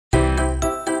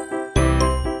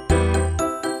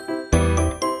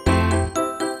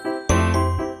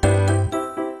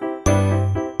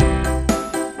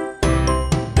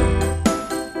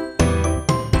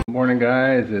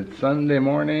guys, it's Sunday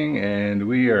morning and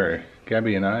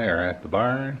Gabby and I are at the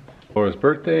barn. Laura's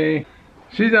birthday.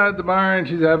 She's out at the barn,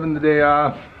 she's having the day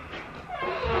off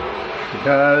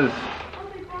because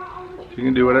she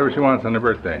can do whatever she wants on her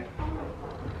birthday.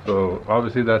 So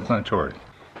obviously that's not chores.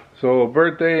 So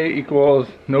birthday equals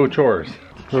no chores.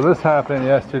 So this happened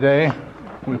yesterday.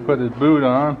 We put his boot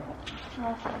on,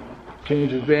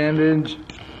 changed his bandage,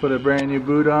 put a brand new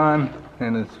boot on,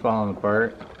 and it's falling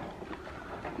apart.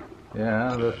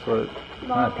 Yeah, that's what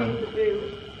happened.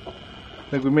 I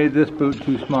think we made this boot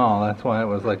too small, that's why it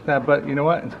was like that, but you know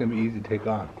what, it's going to be easy to take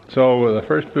off. So the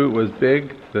first boot was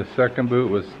big, the second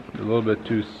boot was a little bit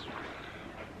too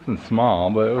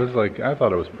small, but it was like, I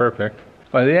thought it was perfect.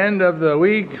 By the end of the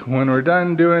week, when we're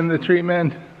done doing the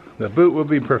treatment, the boot will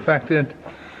be perfected,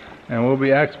 and we'll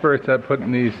be experts at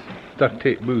putting these duct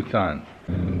tape boots on.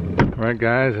 Alright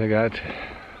guys, I got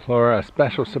Laura a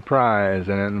special surprise,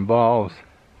 and it involves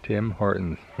Tim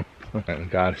Hortons. I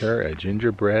got her a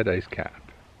gingerbread ice cap.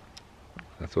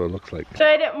 That's what it looks like.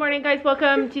 Good morning guys,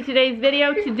 welcome to today's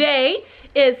video. Today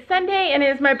is Sunday and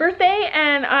it is my birthday,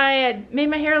 and I made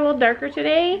my hair a little darker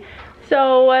today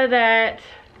so that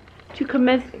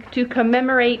to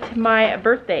commemorate my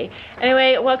birthday.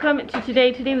 Anyway, welcome to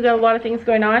today. Today we got a lot of things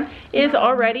going on. It is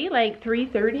already like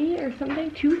 3:30 or something,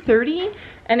 2:30,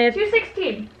 and it's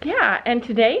 2:16. Yeah, and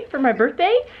today for my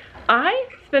birthday, I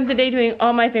spent the day doing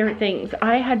all my favorite things.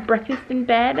 I had breakfast in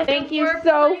bed. Thank you,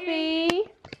 Sophie,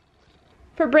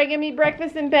 for bringing me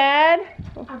breakfast in bed.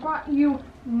 I brought you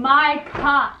my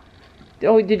cup.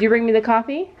 Oh, did you bring me the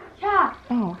coffee? Yeah.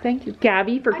 Oh, thank you,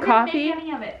 Gabby, for coffee. I didn't make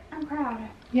any of it. I'm proud.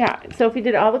 Yeah, Sophie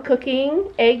did all the cooking,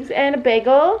 eggs and a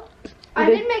bagel. I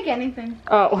didn't make anything.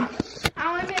 Oh. I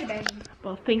only made a bagel.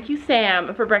 Well, thank you,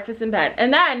 Sam, for breakfast in bed.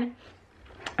 And then,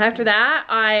 after that,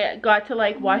 I got to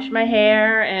like wash my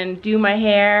hair and do my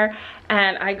hair,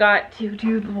 and I got to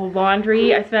do the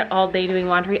laundry. I spent all day doing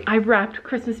laundry. I wrapped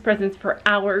Christmas presents for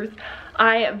hours.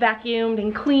 I vacuumed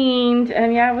and cleaned,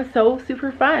 and yeah, it was so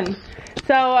super fun.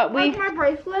 So Where's my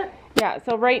bracelet? Yeah,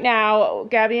 so right now,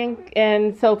 Gabby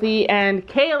and Sophie and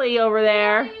Kaylee over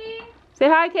there. Hi. Say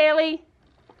hi, Kaylee.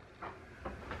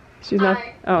 She's not.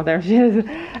 Oh, there she is.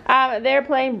 They're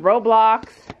playing Roblox.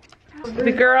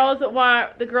 The girls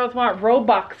want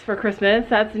Robux for Christmas.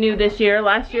 That's new this year.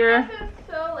 Last year.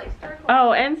 So, like, Star coins.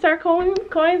 Oh, and Star coins.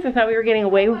 I thought we were getting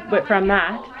away from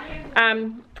that.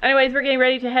 Anyways, we're getting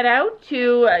ready to head out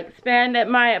to spend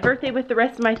my birthday with the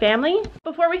rest of my family.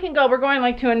 Before we can go, we're going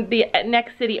like to the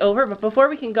next city over, but before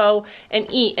we can go and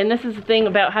eat, and this is the thing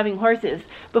about having horses,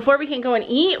 before we can go and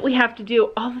eat, we have to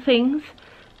do all the things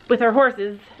with our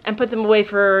horses and put them away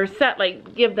for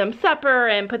like give them supper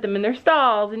and put them in their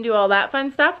stalls and do all that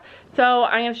fun stuff. So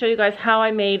I'm going to show you guys how I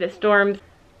made Storm's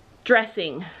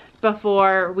dressing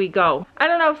before we go. I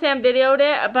don't know if Sam videoed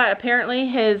it, but apparently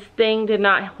his thing did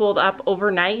not hold up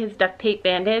overnight, his duct tape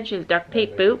bandage, his duct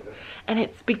tape boot, and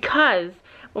it's because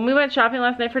when we went shopping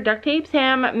last night for duct tape,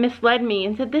 Sam misled me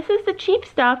and said, this is the cheap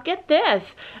stuff, get this.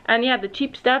 And yeah, the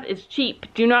cheap stuff is cheap.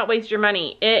 Do not waste your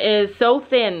money. It is so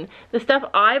thin. The stuff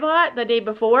I bought the day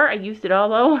before, I used it all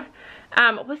though,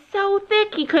 was so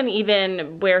thick he couldn't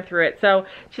even wear through it. So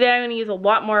today I'm going to use a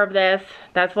lot more of this.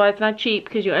 That's why it's not cheap,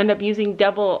 because you end up using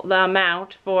double the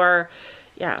amount for,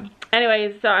 yeah.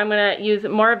 Anyways, so I'm going to use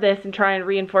more of this and try and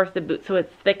reinforce the boot so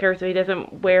it's thicker so he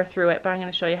doesn't wear through it. But I'm going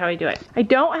to show you how I do it. I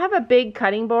don't have a big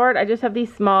cutting board. I just have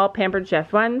these small Pampered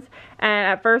Chef ones. And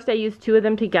at first I used two of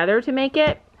them together to make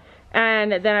it.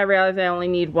 And then I realized I only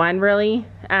need one really.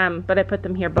 But I put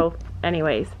them here both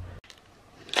anyways.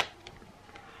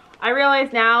 I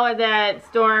realize now that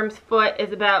Storm's foot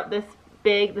is about this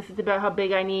big. This is about how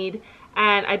big I need.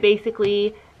 And I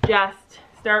basically just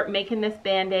start making this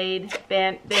band-aid.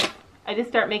 I just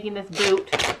start making this boot.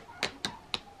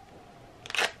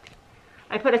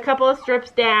 I put a couple of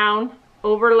strips down,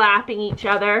 overlapping each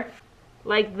other,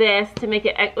 like this, to make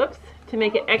it, to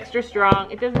make it extra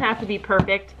strong. It doesn't have to be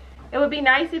perfect. It would be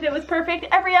nice if it was perfect.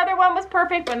 Every other one was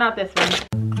perfect, but not this one.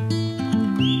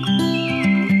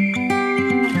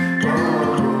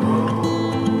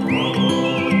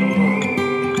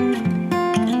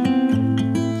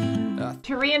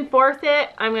 To reinforce it,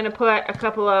 I'm going to put a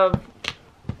couple of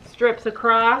strips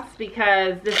across,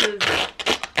 because this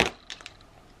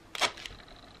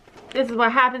is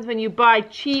what happens when you buy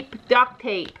cheap duct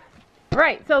tape.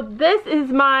 Alright, so this is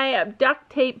my duct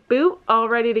tape boot all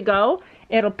ready to go.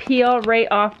 It'll peel right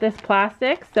off this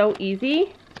plastic, so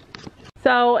easy.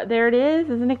 So there it is,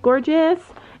 isn't it gorgeous?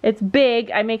 It's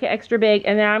big, I make it extra big,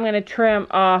 and then I'm going to trim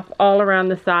off all around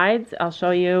the sides. I'll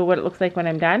show you what it looks like when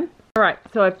I'm done. Alright,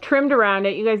 so I've trimmed around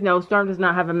it. You guys know Storm does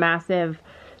not have a massive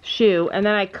shoe, and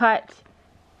then I cut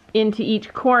into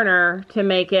each corner to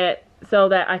make it so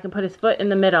that I can put his foot in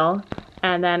the middle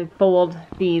and then fold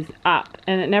these up.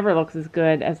 And it never looks as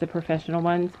good as the professional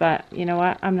ones, but you know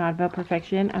what? I'm not about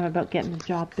perfection. I'm about getting the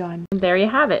job done. And there you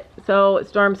have it. So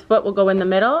Storm's foot will go in the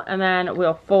middle, and then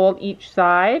we'll fold each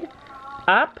side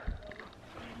up.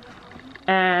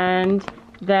 And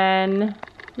then,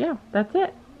 yeah, that's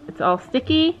it. It's all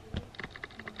sticky.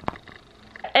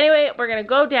 Anyway, we're gonna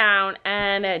go down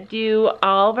and do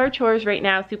all of our chores right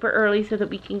now super early so that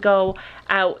we can go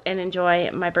out and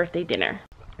enjoy my birthday dinner.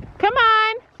 Come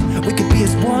on! We could be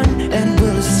as one and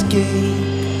we'll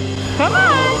escape. Come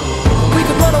on! We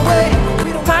could run away.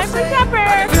 We don't Time for supper!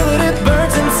 feel it, it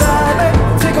burns inside me.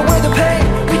 Take away the pain,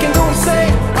 we can go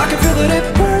insane. I can feel it,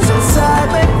 it burns inside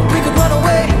me. We could run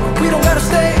away, we don't gotta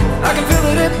stay. I can feel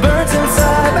it, it burns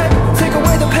inside me. Take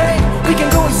away the pain, we can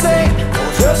go insane.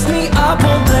 Trust me, I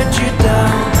won't let you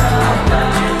down.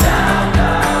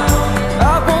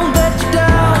 I won't let you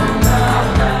down.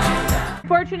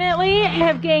 Fortunately, I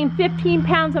have gained 15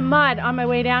 pounds of mud on my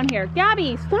way down here.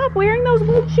 Gabby, stop wearing those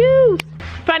wood shoes.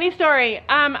 Funny story,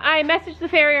 I messaged the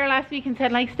farrier last week and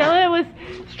said, like, Stella was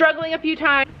struggling a few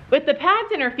times with the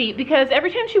pads in her feet because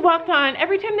every time she walked on,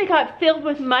 every time they got filled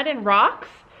with mud and rocks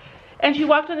and she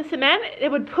walked on the cement,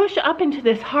 it would push up into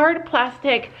this hard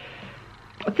plastic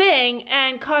thing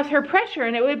and cause her pressure,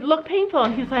 and it would look painful.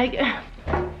 And he's like,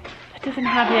 it doesn't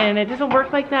happen, it doesn't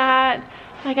work like that.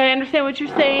 Like, I understand what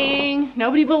you're saying.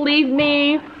 Nobody believed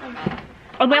me.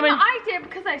 And then I did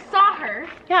because I saw her.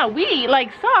 yeah, we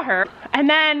like saw her. And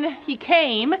then he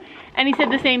came and he said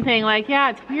the same thing, like, yeah,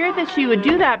 it's weird that she would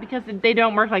do that because they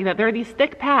don't work like that. There are these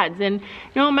thick pads, and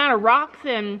no amount of rocks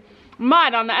and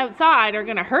mud on the outside are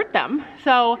gonna hurt them.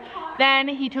 So then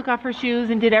he took off her shoes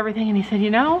and did everything, and he said, you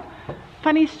know,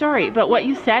 funny story, but what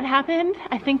you said happened.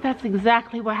 I think that's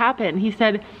exactly what happened. He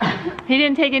said he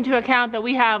didn't take into account that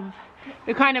we have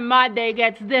the kind of mud that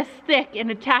gets this thick and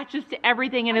attaches to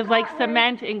everything and is like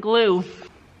cement and glue.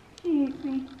 She hates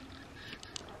me.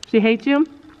 She hates you?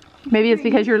 Maybe it's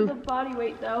because you're The body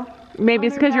weight though. maybe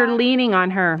it's because you're leaning on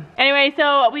her. Anyway,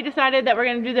 so we decided that we're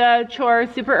gonna do the chores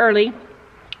super early,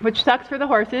 which sucks for the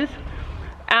horses.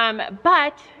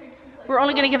 But we're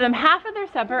only gonna give them half of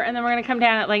their supper, and then we're gonna come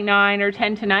down at like 9 or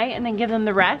 10 tonight and then give them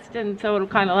the rest, and so it'll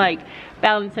kind of like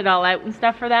balance it all out and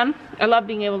stuff for them. I love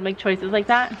being able to make choices like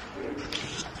that.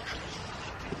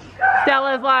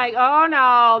 Stella's like, oh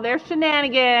no, there's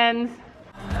shenanigans.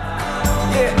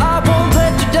 Yeah, I won't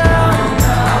let you down.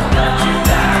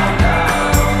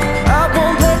 I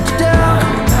won't let you down.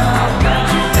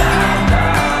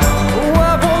 Oh,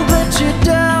 I won't let you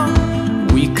down.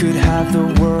 We could have the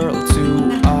world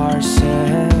to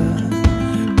ourselves,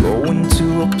 going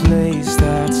to a place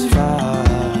that's far,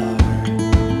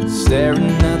 staring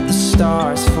at the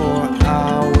stars for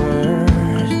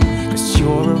hours, 'cause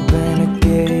you're a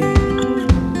renegade.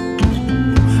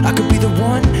 I could be the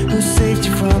one who saved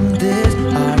you from this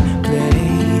hard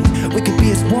place. We could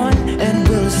be as one and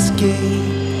we'll escape.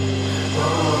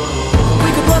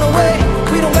 We could run away,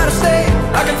 we don't gotta stay.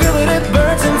 I can feel it, it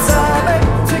burns inside me.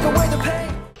 Take away the pain.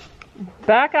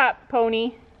 Back up,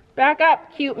 pony. Back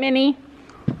up, cute Minnie.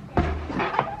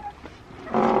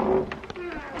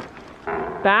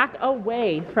 Back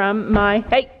away from my,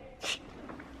 hey.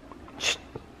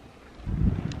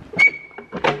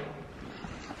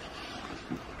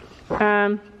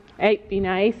 Hey, be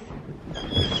nice.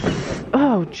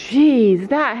 Oh, geez,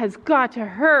 that has got to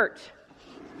hurt.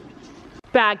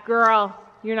 Bad girl.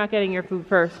 You're not getting your food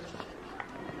first.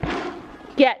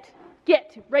 Get,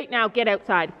 right now, get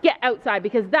outside. Get outside,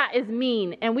 because that is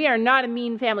mean, and we are not a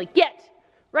mean family.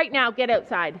 Right now, get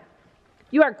outside.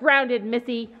 You are grounded,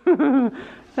 Missy.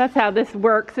 That's how this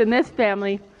works in this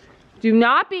family. Do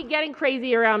not be getting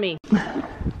crazy around me.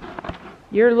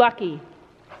 You're lucky.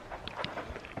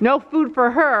 No food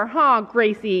for her, huh,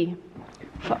 Gracie?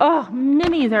 Oh,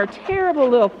 minis are terrible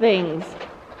little things.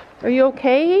 Are you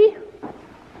okay?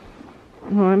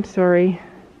 Oh, I'm sorry.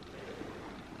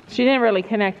 She didn't really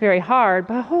connect very hard,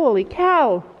 but holy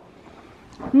cow.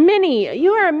 Minnie,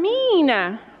 you are mean.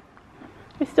 I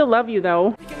still love you,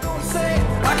 though.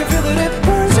 I can feel it, it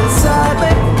burns inside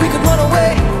me. We could run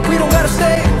away, we don't gotta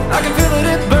stay. I can feel it,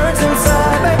 it burns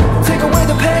inside me. Take away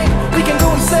the pain, we can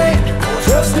go insane.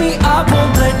 Trust me, I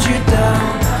won't let you down.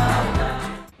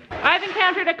 I've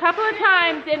encountered a couple of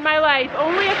times in my life,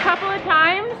 only a couple of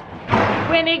times,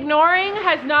 when ignoring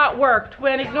has not worked,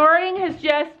 when ignoring has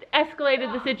just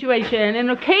escalated the situation, and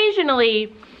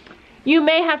occasionally you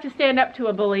may have to stand up to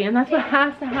a bully, and that's what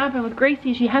has to happen with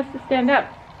Gracie. She has to stand up.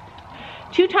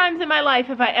 2 times in my life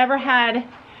have I ever had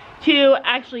to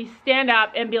actually stand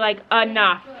up and be like,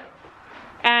 enough.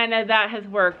 And that has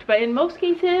worked. But in most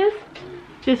cases,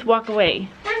 just walk away.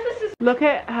 Look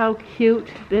at how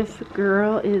cute this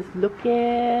girl is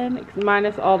looking.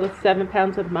 Minus all the 7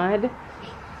 pounds of mud.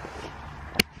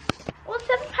 Well,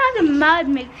 7 pounds of mud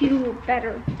makes you look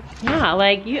better. Yeah,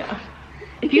 like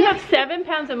if you have 7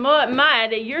 pounds of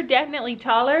mud, you're definitely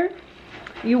taller.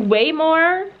 You weigh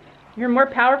more. You're more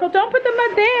powerful. Don't put the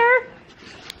mud there.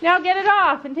 Now get it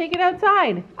off and take it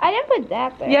outside. I didn't put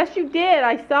that there. Yes, you did.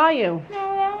 I saw you.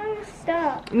 No, that one's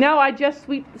stuck. No, I just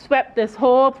swept this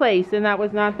whole place and that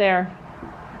was not there.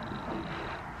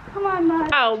 Come on, mud.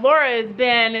 Oh, Laura is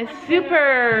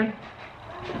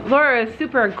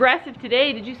super aggressive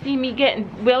today. Did you see me getting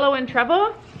Willow in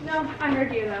trouble? No, I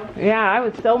heard you though. Yeah, I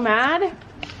was so mad.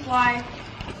 Why?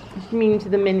 Mean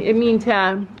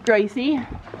to Gracie.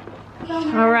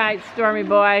 All right, Stormy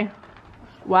boy.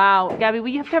 Wow, Gabby,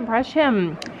 we have to brush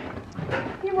him.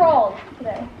 He rolled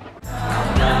today. I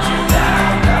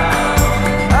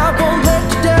won't let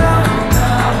you down.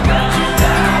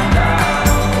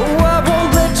 Oh, I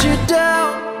won't let you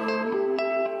down.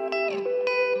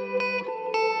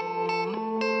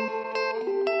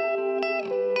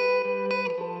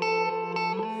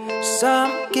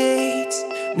 Some gates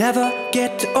never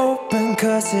get to open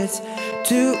 'cause it's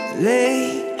too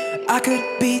late. I could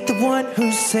be the one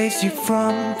who saves you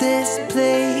from this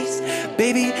place.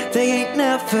 Baby, they ain't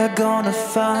never gonna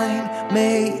find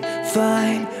me,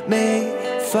 find me,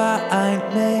 find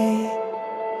me.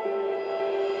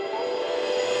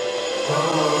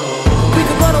 We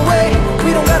could run away,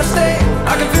 we don't gotta stay.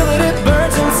 I can feel it, it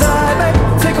burns inside me.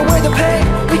 Take away the pain,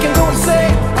 we can go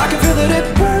insane. I can feel it,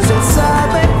 it burns inside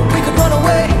me. We could run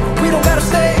away, we don't gotta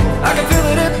stay. I can feel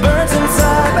it, it burns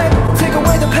inside me. Take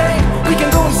away the pain, we can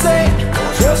go insane.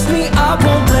 Trust me, I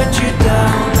won't let you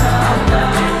down.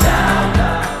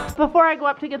 Before I go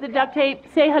up to get the duct tape,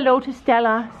 say hello to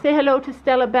Stella. Say hello to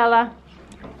Stella Bella.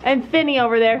 And Finny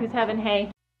over there who's having hay.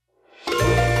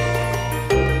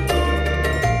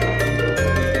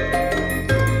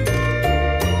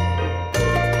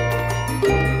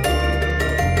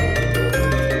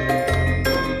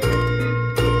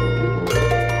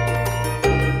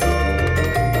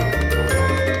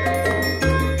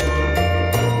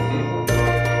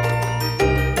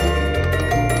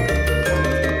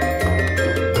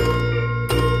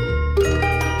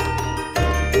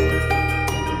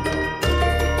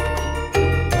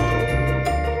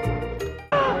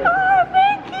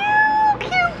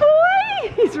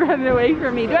 Running away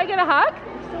from me. Do I get a hug?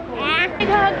 Yeah. Big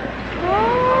hug.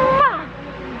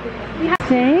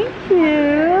 Thank you.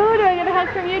 Do I get a hug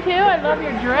from you too? I love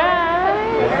your dress.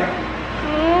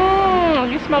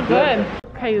 You smell good.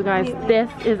 Okay, you guys, this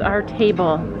is our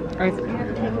table.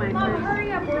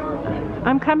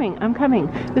 I'm coming.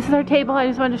 This is our table. I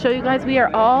just wanted to show you guys. We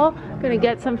are all gonna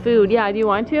get some food. Yeah, do you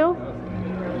want to?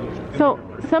 So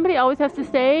somebody always has to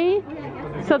stay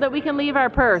so that we can leave our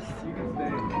purse.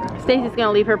 Stacy's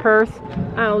gonna leave her purse.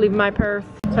 I'll leave my purse.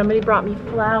 Somebody brought me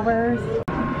flowers.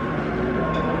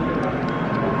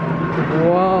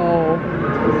 Whoa.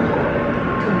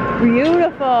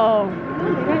 Beautiful.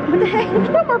 What the heck?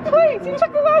 No more plates. You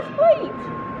took the last plate.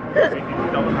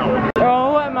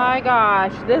 Oh my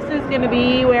gosh. This is gonna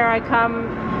be where I come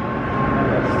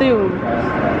soon.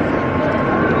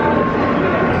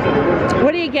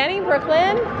 What are you getting,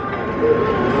 Brooklyn?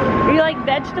 Do you like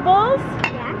vegetables?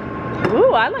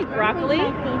 Ooh, I like broccoli.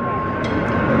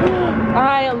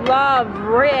 I love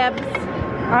ribs.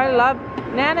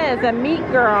 Nana is a meat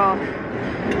girl.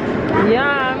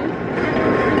 Yum.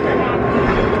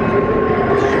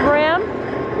 Shrimp.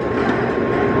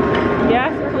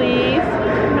 Yes, please.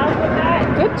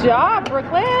 Good job,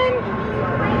 Brooklyn.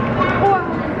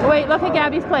 Oh, wait, look at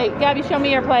Gabby's plate. Gabby, show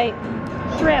me your plate.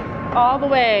 Shrimp all the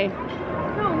way.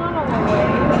 No, not all the way.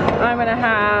 I'm gonna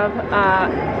have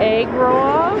egg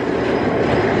roll,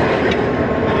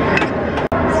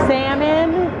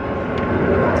 salmon,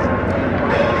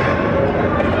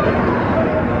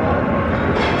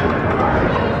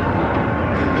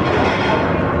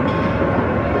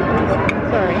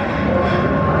 sorry.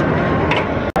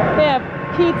 They have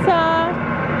pizza.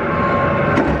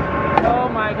 Oh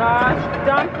my gosh,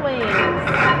 dumplings.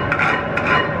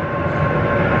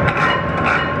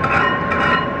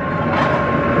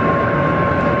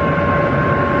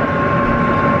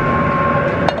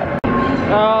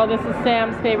 Oh, this is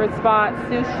Sam's favorite spot,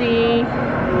 sushi.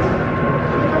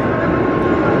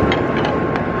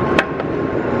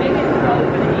 Maybe it's all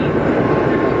we're gonna eat.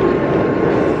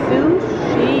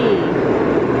 Sushi.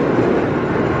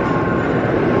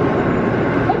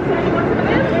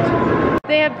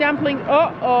 They have dumplings.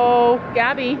 Uh-oh,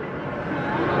 Gabby.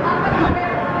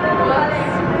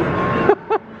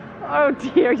 Oh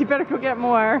dear, you better go get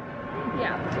more.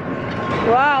 Yeah.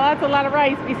 Wow, that's a lot of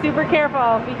rice. Be super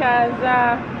careful because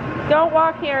don't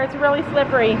walk here. It's really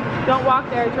slippery. Don't walk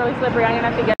there. It's really slippery. I'm gonna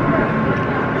have to get.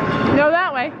 No,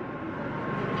 that way.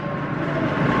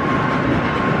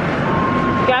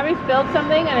 Gabby spilled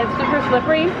something and it's super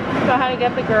slippery. So how to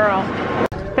get the girl?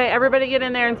 Okay, everybody get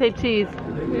in there and say cheese.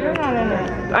 You're not in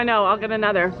it. I know. I'll get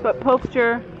another. But poke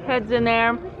your heads in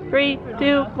there. 3,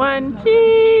 2, 1,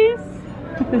 cheese.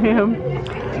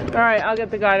 Alright, I'll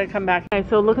get the guy to come back. Okay,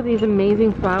 so look at these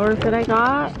amazing flowers that I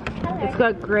got. It's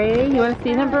got gray. You want to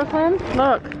see them, Brooklyn?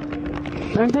 Look.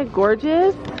 Aren't they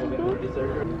gorgeous?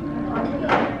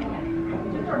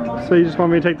 So you just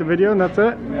want me to take the video and that's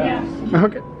it? Yeah.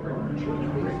 Okay.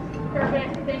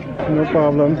 Perfect. Thank you. No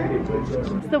problem.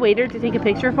 It's the waiter to take a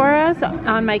picture for us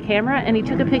on my camera, and he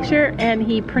took a picture and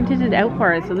he printed it out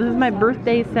for us. So this is my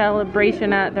birthday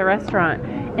celebration at the restaurant.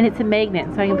 And it's a magnet,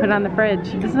 so I can put it on the fridge.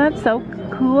 Isn't that so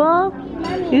cool?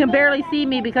 You can barely see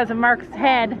me because of Mark's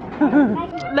head.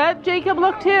 Let Jacob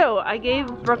look too. I gave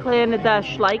Brooklyn the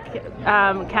Schleich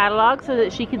catalog so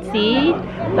that she could see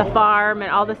the farm and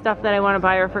all the stuff that I want to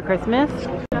buy her for Christmas.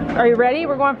 Are you ready?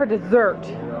 We're going for dessert.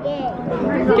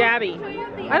 Gabby.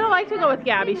 I don't like to go with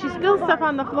Gabby. She spills stuff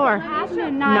on the floor.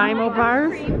 Nimo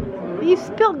bars. You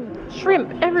spilled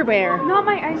shrimp everywhere. Not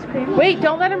my ice cream. Wait,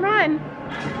 don't let him run.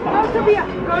 Go to the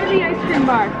ice cream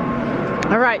bar.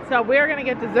 All right, so we're gonna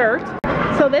get dessert.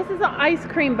 So this is an ice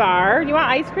cream bar. You want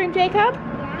ice cream, Jacob?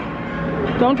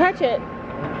 Yeah. Don't touch it.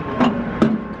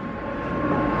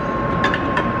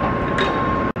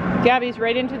 Gabby's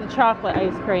right into the chocolate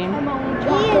ice cream.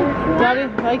 Gabby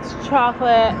likes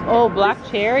chocolate. Oh, black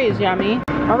cherry is yummy.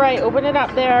 All right, open it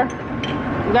up there.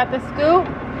 You got the scoop?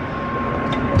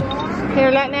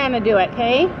 Here, let Nana do it,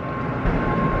 okay?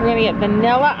 We're gonna get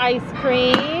vanilla ice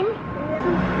cream.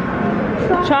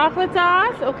 Chocolate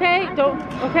sauce, okay?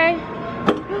 Okay.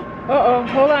 Uh-oh,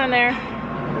 hold on there.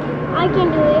 I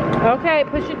can do it. Okay,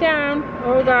 push it down.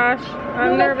 Oh gosh,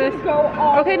 I'm nervous.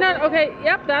 Okay, okay,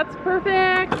 yep, that's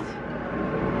perfect.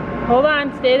 Hold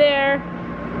on, stay there.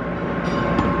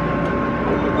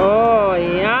 Oh,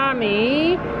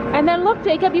 yummy. And then look,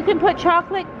 Jacob, you can put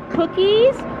chocolate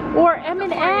cookies or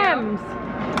M&Ms.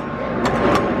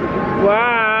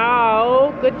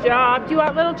 Wow, good job. Do you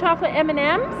want little chocolate M&Ms?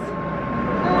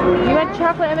 You want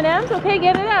chocolate M&Ms? Okay,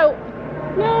 get it out.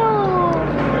 No.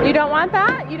 You don't want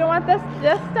that? You don't want this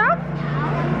stuff?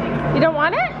 You don't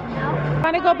want it? No.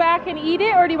 Want to go back and eat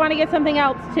it, or do you want to get something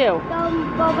else too?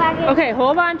 Go back in. Okay,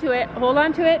 hold on to it. Hold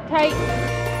on to it tight.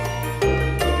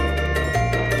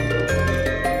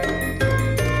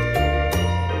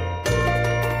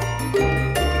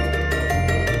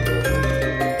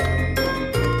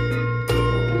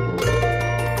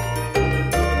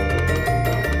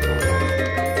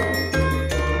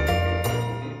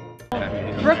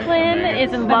 Brooklyn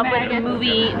is in love with the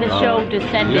movie, the show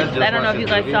Descendants. I don't know if you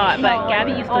guys saw it, but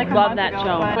Gabby used to love that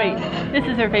show. Wait, this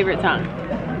is her favorite song.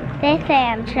 They say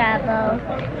I'm trouble,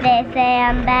 they say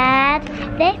I'm bad,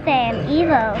 they say I'm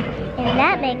evil, and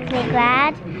that makes me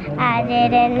glad. I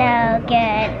didn't know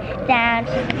good, down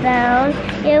to the bone,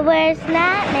 your worst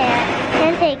nightmare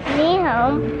can take me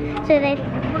home. So they...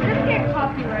 We're gonna get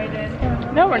copyrighted.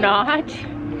 No, we're not.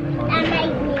 That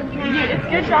makes me It's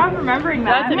good job remembering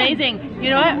that. That's amazing. You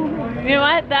know what? You know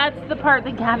what? That's the part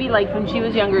that Gabby liked when she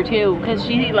was younger too, because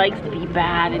she likes to be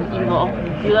bad and evil.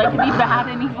 You like to be bad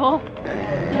and evil?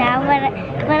 Now when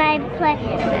I'm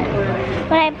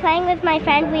playing with my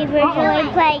friends, we usually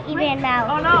play Evil Mel.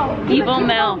 Oh no. Evil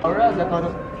Mel. 1,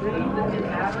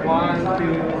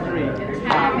 2, 3.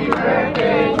 Happy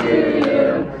birthday to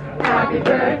you. Happy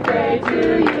birthday to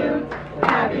you.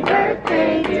 Happy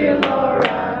birthday, dear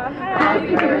Laura.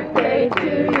 Happy birthday to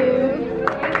you.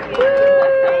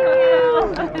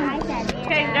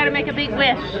 Okay, we gotta make a big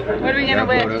wish. What are we gonna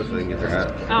wish? So they can get their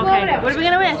hat. Okay, what are we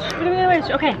gonna wish? What are we gonna wish?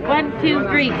 Okay, 1, 2,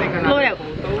 3, blow it out.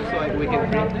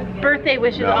 Birthday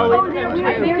wishes always come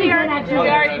true. We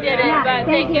already did it, but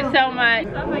thank you so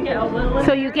much.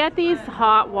 So you get these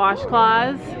hot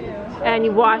washcloths and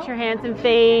you wash your hands and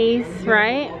face,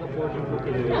 right?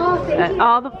 And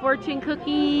all the fortune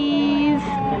cookies.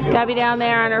 Gabby down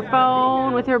there on her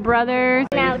phone with her brothers.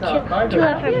 Now two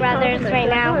of her brothers right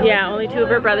now. Yeah, only 2 of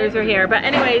her brothers are here. But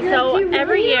anyway, so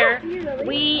every year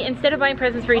we, instead of buying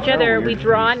presents for each other, we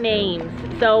draw names.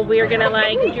 So we're gonna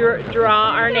like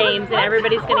draw our names, and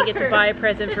everybody's gonna get to buy a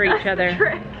present for each other.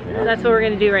 So that's what we're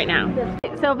gonna do right now.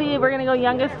 Sophie, we're gonna go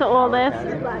youngest to oldest.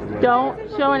 Don't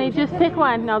show any, just pick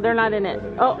one. No, they're not in it.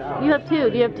 Oh, you have 2.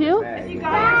 Do you have 2?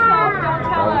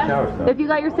 If you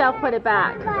got yourself, put it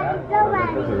back. But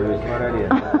nobody. That's a really smart idea.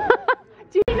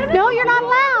 No, you're not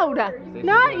allowed.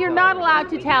 You're not allowed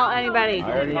to tell anybody.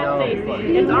 I already know.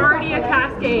 It's already a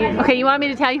cascade. Okay, you want me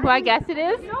to tell you who I guess it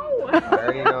is? I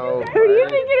already know. Who do you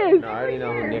think it is? No, I already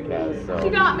know who Nick has. So.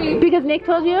 got me. Because Nick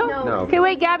told you? No. Okay,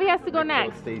 wait, Gabby has to go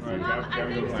next. Stacy.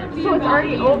 So it's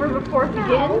already over before it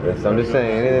begins? Yes, I'm just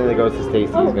saying, anything that goes to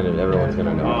Stacy, everyone's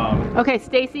gonna know. Okay,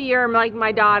 Stacy, you're like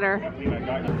my daughter.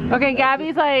 Okay,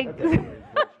 Gabby's like,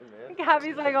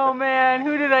 Gabby's like, oh man,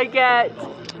 who did I get?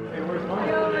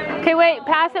 Okay, wait,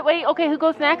 pass it. Wait, okay, who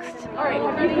goes next?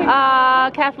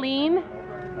 Kathleen.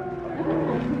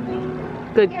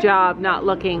 Good job not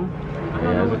looking.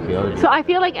 So I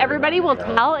feel like everybody will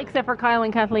tell except for Kyle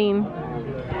and Kathleen.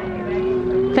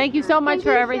 Thank you so much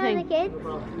for everything.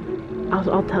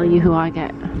 I'll tell you who I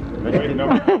get.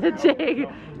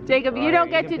 Jacob, you don't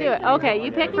get to do it. Okay,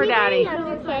 you pick for Daddy.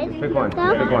 Pick one.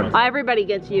 Pick one. Everybody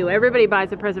gets you. Everybody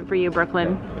buys a present for you,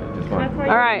 Brooklyn. Just one.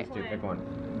 All right. Pick one.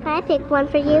 Can I pick one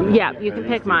for you? Yeah, you can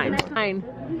pick mine. Fine.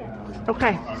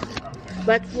 Okay.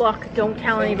 Let's look. Don't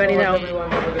tell anybody though.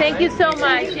 Thank you so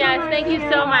much. Yes, thank you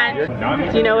so much.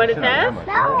 Do you know what it says?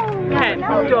 No. Okay.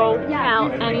 Don't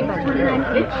tell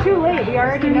anybody. It's too late. We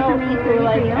already know who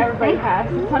like everybody has.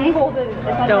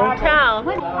 Don't tell.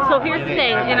 So here's the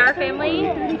thing. In our family,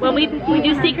 when we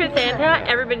do Secret Santa,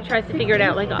 everybody tries to figure it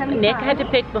out. Like Nick had to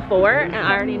pick before, and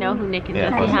I already know who Nick and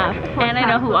Jesse have, and I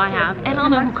know who I have, and I'll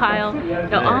know who Kyle.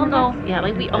 They'll all know. Yeah,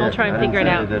 like we all try and figure it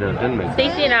out.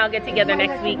 Stacey and I'll get together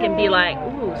next week and be like,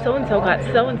 ooh, so-and-so got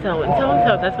so-and-so and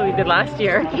so-and-so. That's what we did last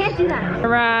year. You can't do that. All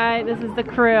right, this is the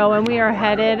crew, and we are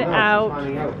headed out.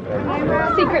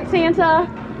 Secret Santa.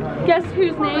 Guess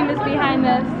whose name is behind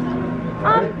this?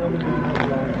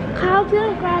 Kyle, do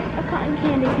I grab a cotton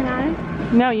candy, can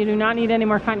I? No, you do not need any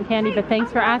more cotton candy, but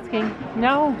thanks for asking.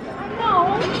 No.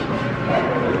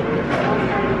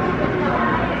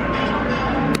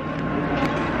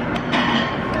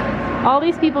 All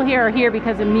these people here are here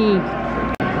because of me.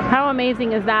 How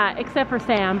amazing is that? Except for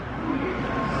Sam.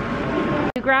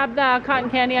 You grabbed the cotton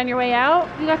candy on your way out?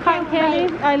 You got cotton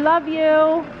candy? I love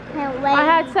you. Can't wait. I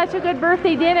had such a good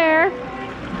birthday dinner.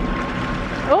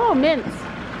 Oh, mints.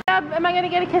 Am I gonna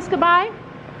get a kiss goodbye?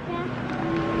 Yeah.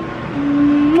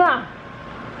 Mwah.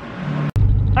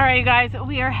 All right, you guys,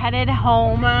 we are headed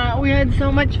home. We had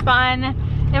so much fun.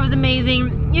 It was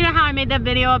amazing. You know how I made that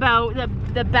video about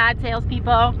the bad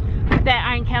salespeople that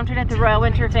I encountered at the Royal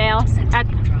Winter Sale?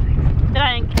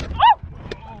 Oh!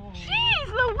 Jeez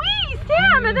Louise,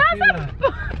 Sam, and that's a...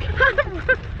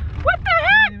 What the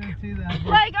heck?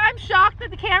 Like, I'm shocked that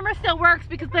the camera still works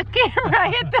because the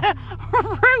camera hit the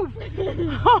roof.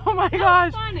 Oh my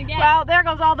gosh. Well, there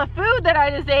goes all the food that I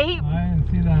just ate. I didn't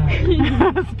see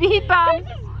that. Speed bump.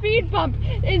 Speed bump.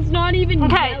 It's not even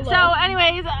Okay, yellow. so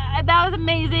anyways, that was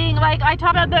amazing. Like, I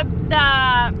talked about the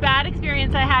bad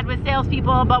experience I had with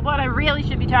salespeople, but what I really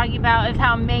should be talking about is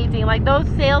how amazing, like, those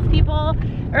salespeople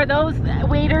or those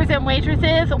waiters and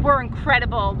waitresses were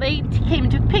incredible. They came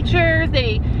and took pictures.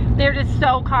 They're just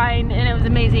so kind, and it was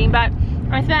amazing. But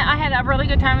I had a really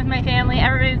good time with my family.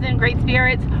 Everybody was in great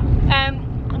spirits.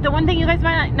 The one thing you guys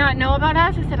might not know about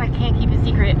us is that I can't keep a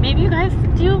secret. Maybe you guys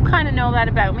do kind of know that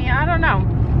about me. I don't know.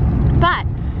 But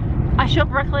I showed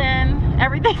Brooklyn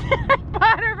everything that I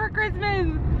bought her for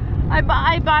Christmas. I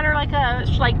bought her like a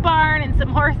barn and some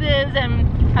horses, and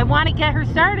I want to get her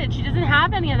started. She doesn't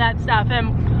have any of that stuff,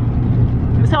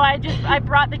 and so I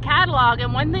brought the catalog,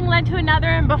 and one thing led to another,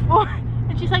 and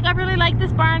she's like, I really like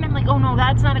this barn. I'm like, oh no,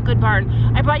 that's not a good barn.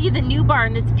 I brought you the new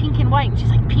barn that's pink and white. And she's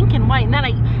like, pink and white. And then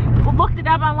I looked it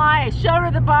up online. I showed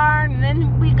her the barn, and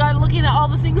then we got looking at all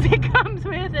the things it comes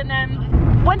with, and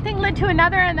then one thing led to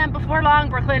another, and then before long,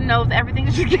 Brooklyn knows everything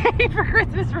she's getting for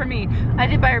Christmas for me. I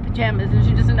did buy her pajamas, and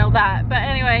she doesn't know that. But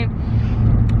anyway,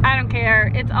 I don't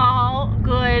care. It's all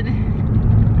good.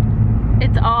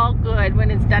 It's all good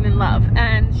when it's done in love,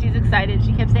 and she's excited.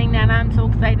 She kept saying, Nana, I'm so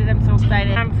excited, I'm so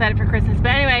excited. I'm excited for Christmas.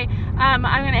 But anyway, I'm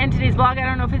gonna end today's vlog. I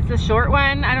don't know if it's a short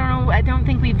one. I don't know. I don't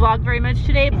think we vlogged very much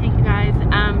today. Thank you guys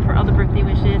for all the birthday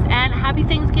wishes, and happy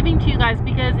Thanksgiving to you guys,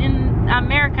 because in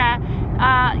America,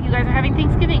 you guys are having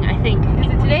Thanksgiving, I think.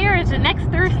 Is it today or is it next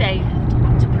Thursday?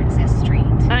 To Princess Street.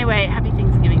 Anyway, happy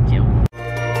Thanksgiving too.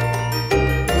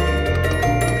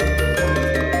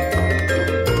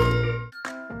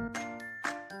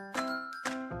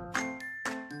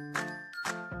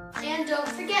 And don't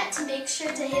forget to make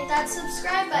sure to hit that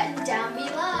subscribe button down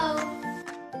below.